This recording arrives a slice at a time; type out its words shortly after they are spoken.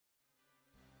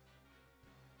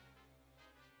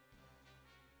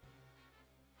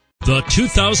The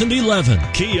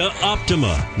 2011 Kia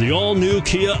Optima. The all-new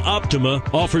Kia Optima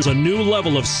offers a new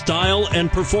level of style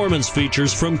and performance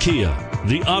features from Kia.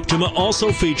 The Optima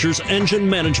also features engine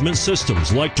management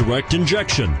systems like direct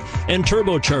injection and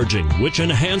turbocharging, which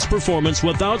enhance performance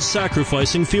without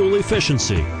sacrificing fuel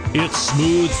efficiency. Its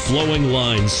smooth, flowing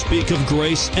lines speak of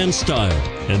grace and style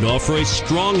and offer a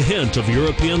strong hint of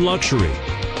European luxury.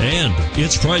 And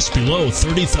it's priced below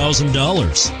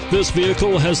 $30,000. This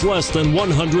vehicle has less than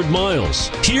 100 miles.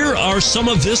 Here are some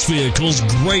of this vehicle's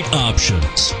great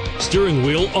options: steering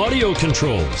wheel audio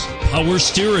controls, power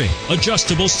steering,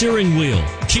 adjustable steering wheel,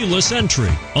 keyless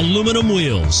entry, aluminum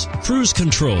wheels, cruise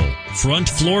control, front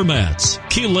floor mats,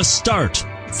 keyless start,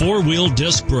 four-wheel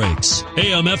disc brakes,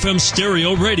 AM/FM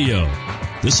stereo radio.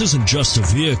 This isn't just a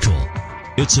vehicle,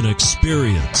 it's an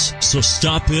experience. So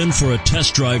stop in for a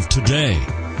test drive today.